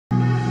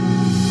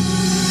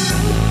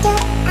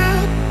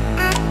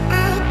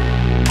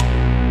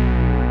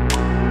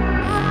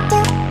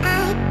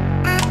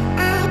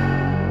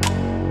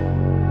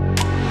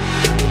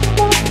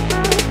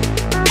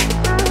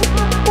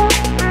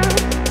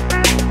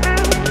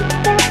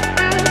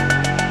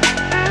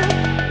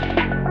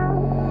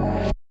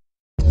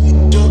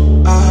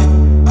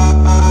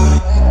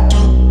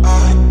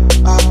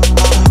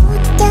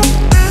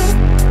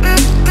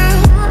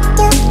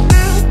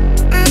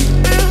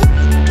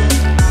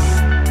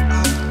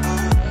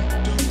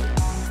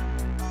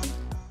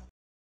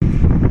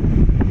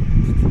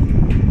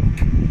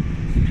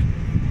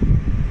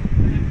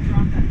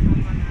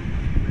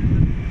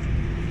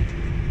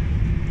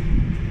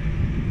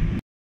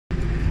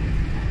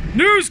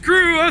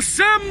crew,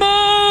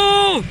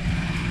 assemble!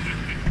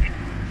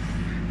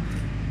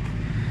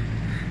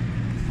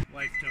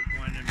 Wife took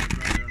one and my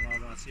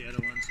brother-in-law wants the other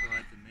one, so I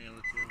had to mail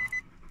it to him.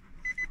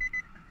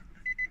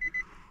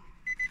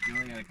 You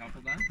only got a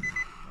couple done?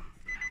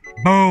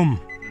 Boom!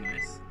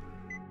 Nice.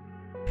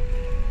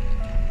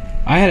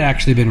 I had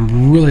actually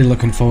been really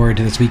looking forward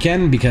to this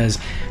weekend because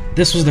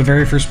this was the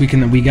very first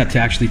weekend that we got to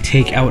actually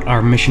take out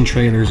our mission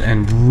trailers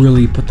and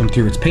really put them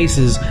through its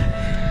paces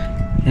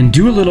and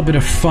do a little bit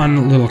of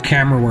fun little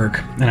camera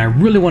work. And I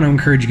really want to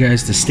encourage you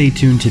guys to stay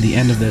tuned to the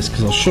end of this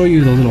because I'll show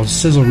you the little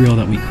sizzle reel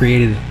that we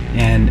created,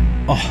 and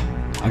oh,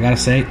 I gotta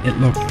say, it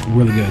looked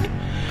really good.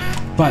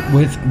 But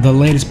with the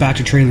latest batch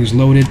of trailers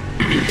loaded,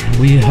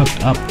 we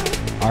hooked up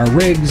our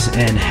rigs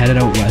and headed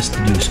out west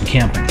to do some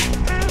camping.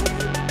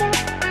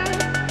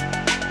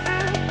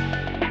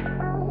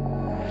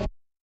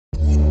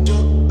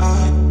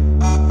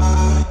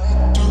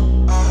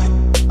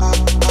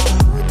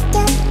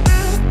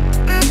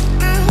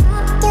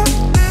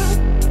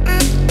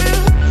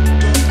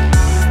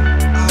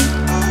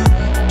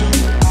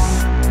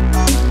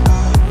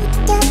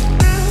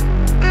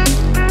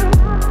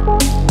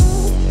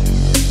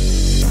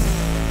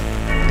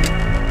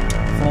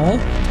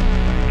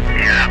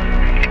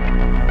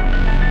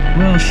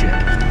 Well, shit.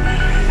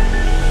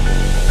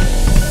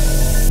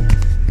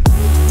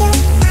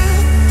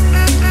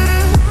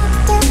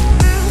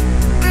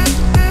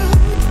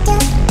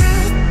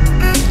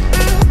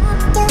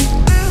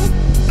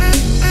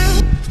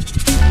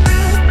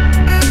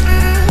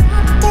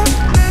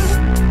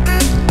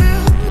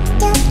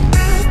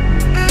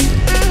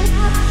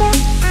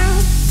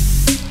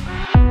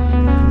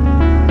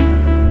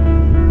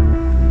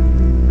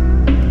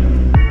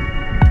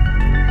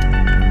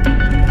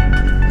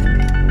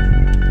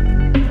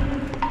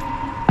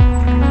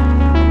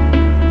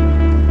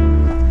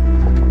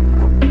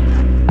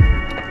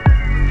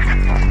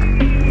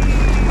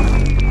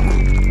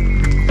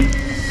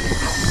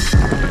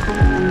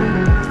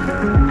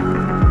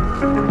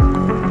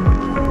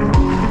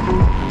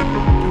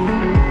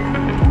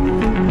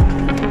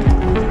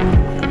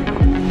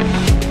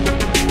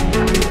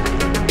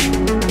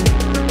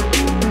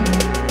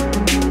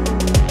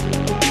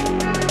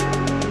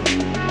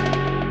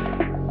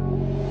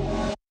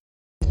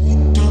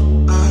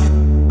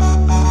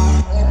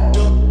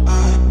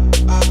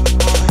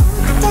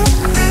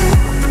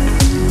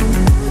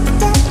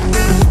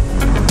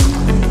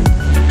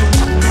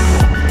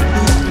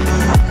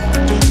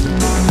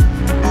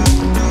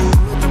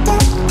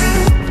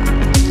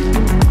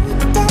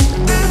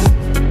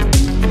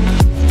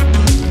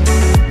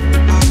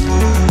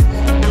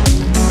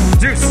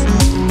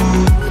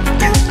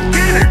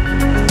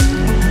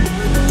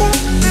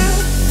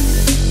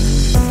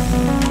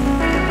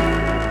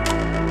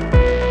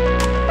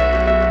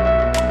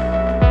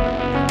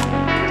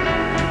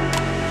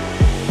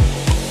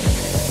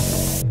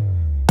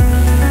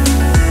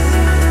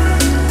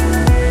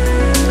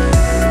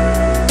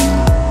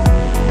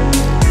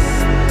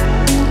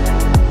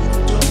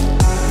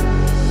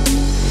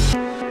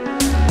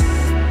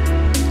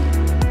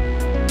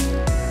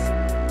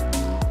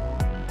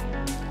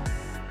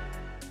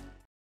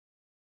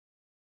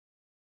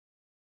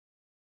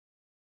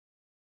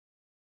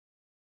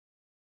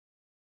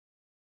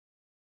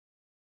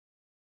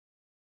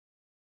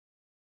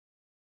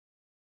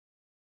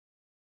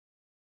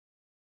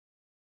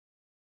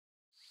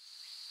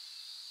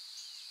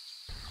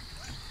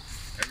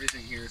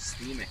 Everything here is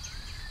steaming.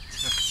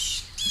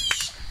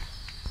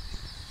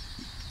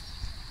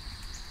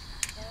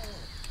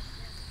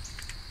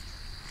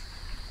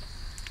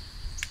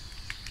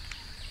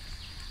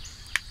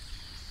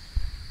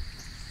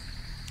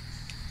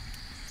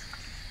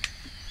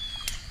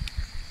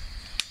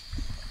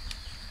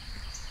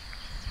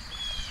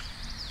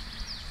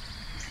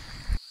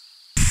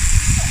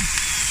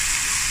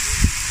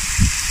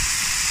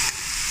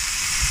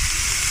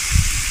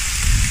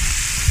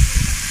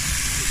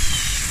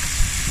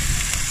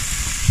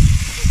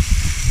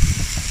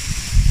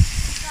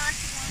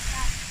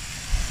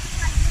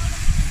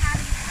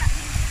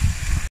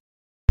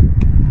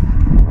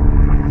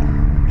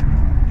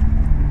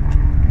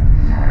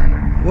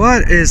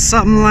 What is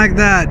something like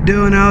that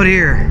doing out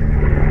here?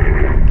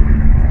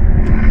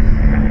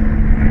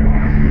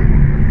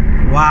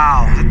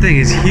 Wow, that thing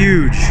is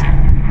huge.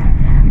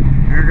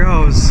 There it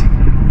goes.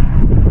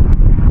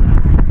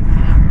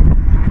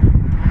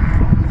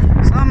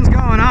 Something's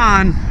going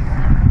on.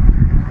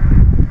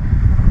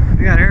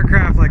 We got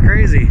aircraft like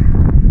crazy.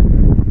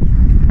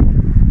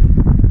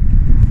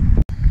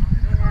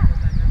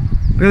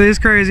 Look at these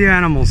crazy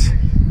animals.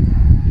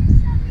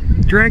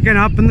 Drinking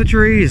up in the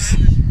trees.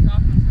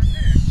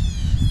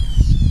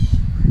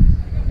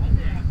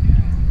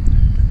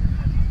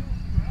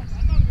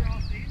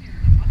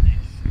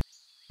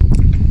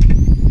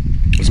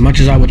 As much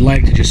as I would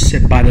like to just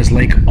sit by this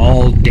lake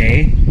all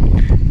day,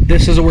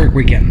 this is a work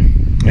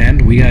weekend,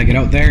 and we gotta get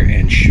out there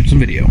and shoot some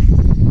video.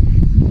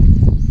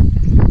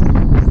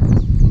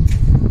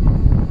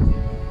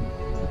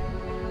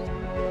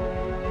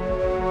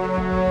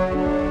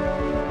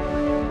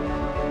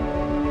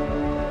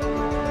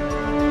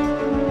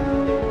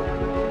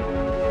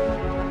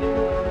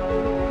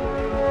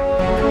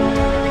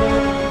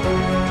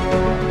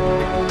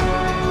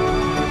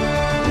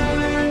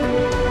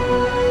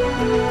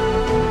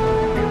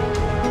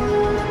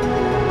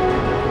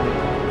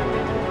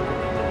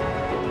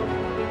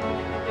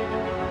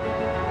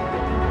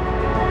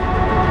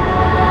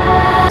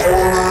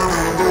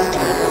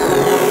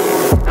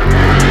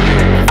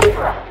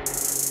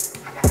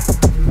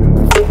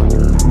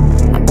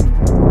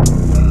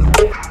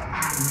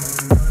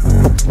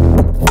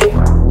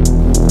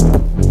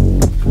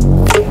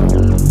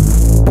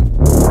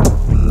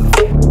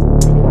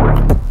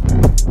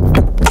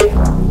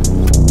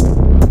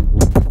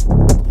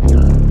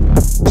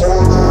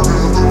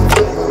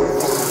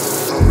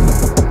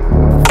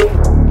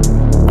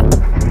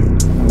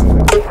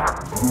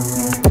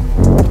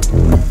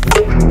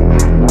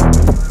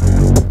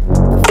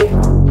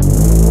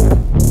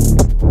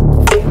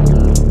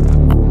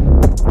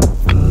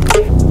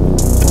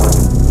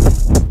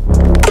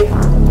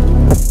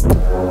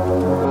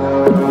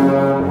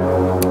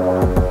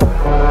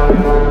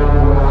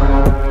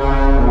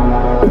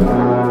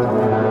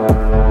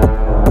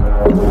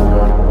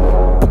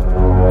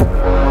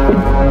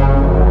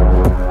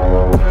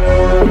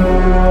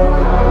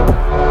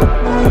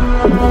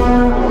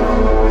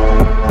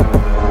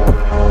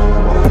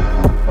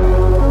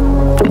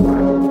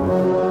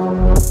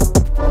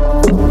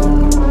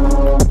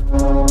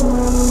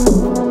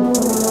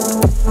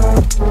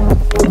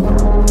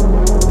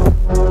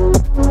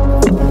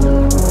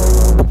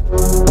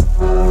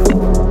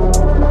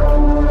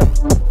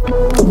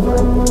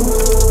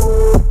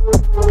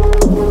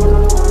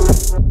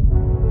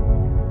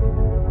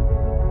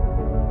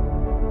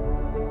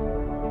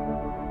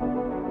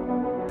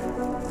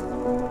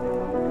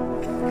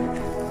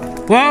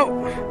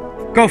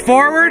 Whoa! Go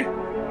forward.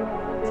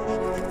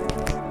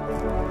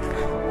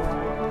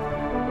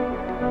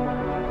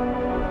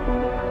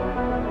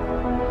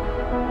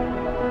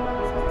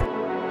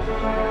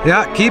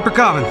 Yeah, keep her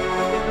coming.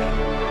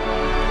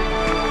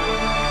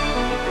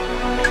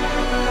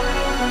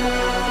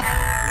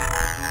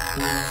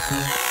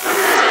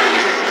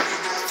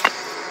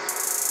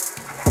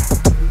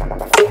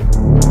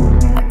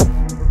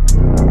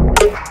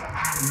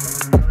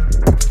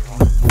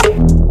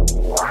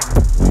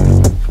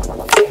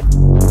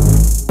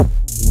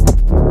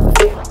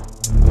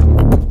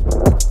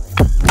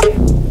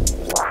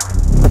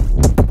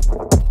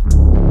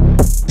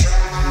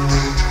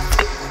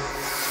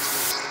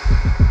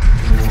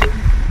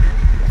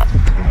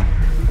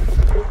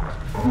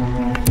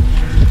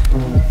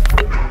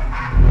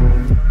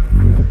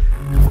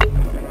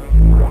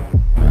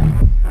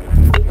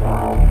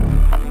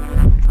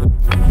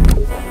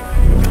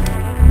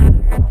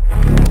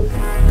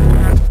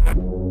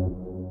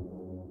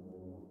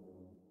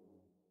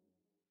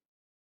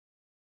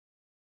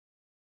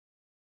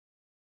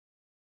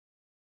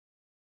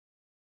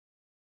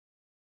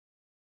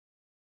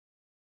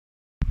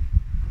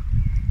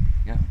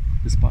 Yeah,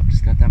 this spot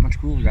just got that much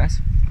cooler,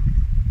 guys.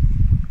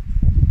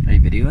 Are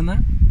you videoing that?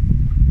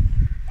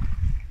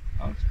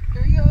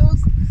 Here he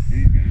goes.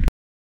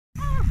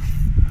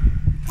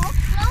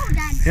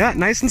 Yeah,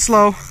 nice and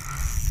slow.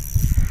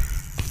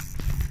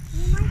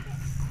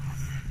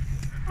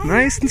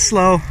 Nice and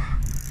slow.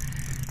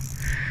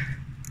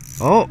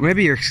 Oh,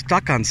 maybe you're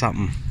stuck on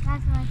something.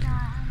 That's what I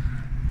thought.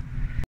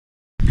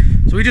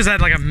 So we just had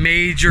like a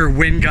major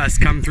wind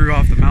gust come through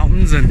off the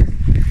mountains and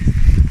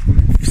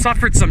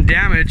suffered some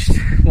damage.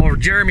 Well,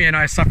 Jeremy and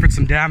I suffered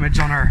some damage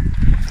on our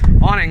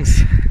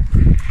awnings.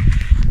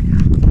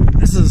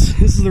 This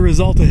is the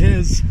result of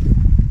his.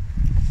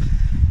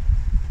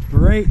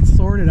 Right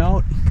sorted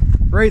out.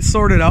 Right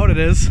sorted out it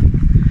is.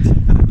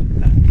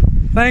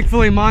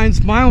 Thankfully mine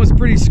was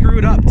pretty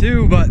screwed up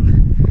too, but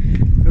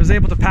it was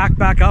able to pack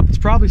back up. It's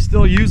probably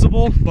still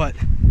usable, but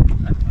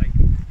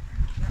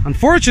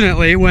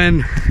unfortunately when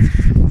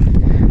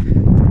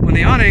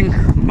the awning,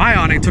 my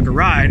awning took a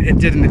ride, it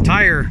did an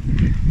entire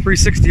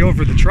 360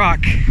 over the truck.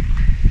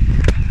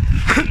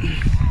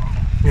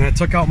 And it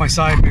took out my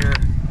side mirror.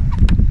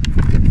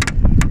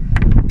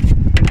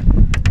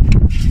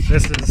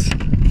 This is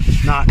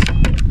not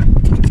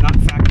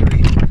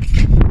factory.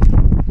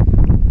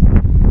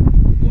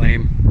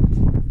 Lame.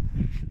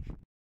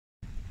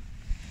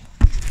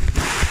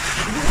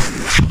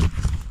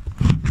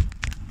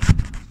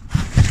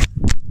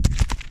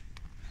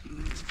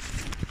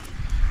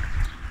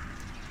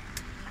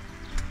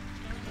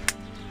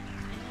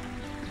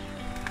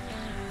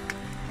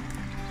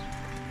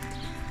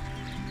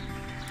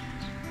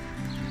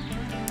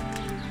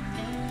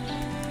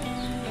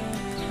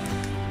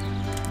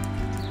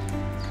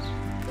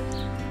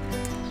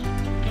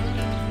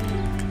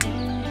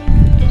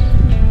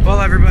 Well,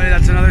 everybody,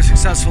 that's another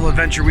successful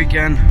adventure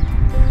weekend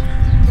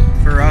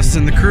for us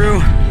and the crew.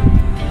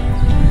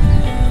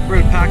 We're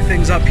going to pack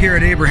things up here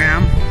at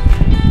Abraham,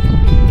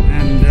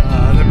 and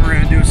then we're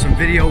going to do some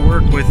video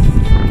work with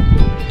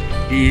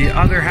the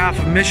other half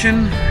of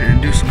Mission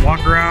and do some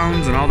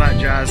walk-arounds and all that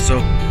jazz. So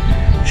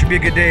it should be a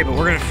good day, but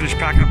we're going to finish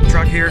packing up the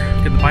truck here,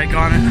 get the bike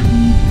on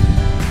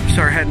it,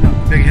 start heading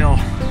up the big hill,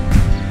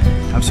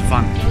 have some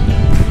fun.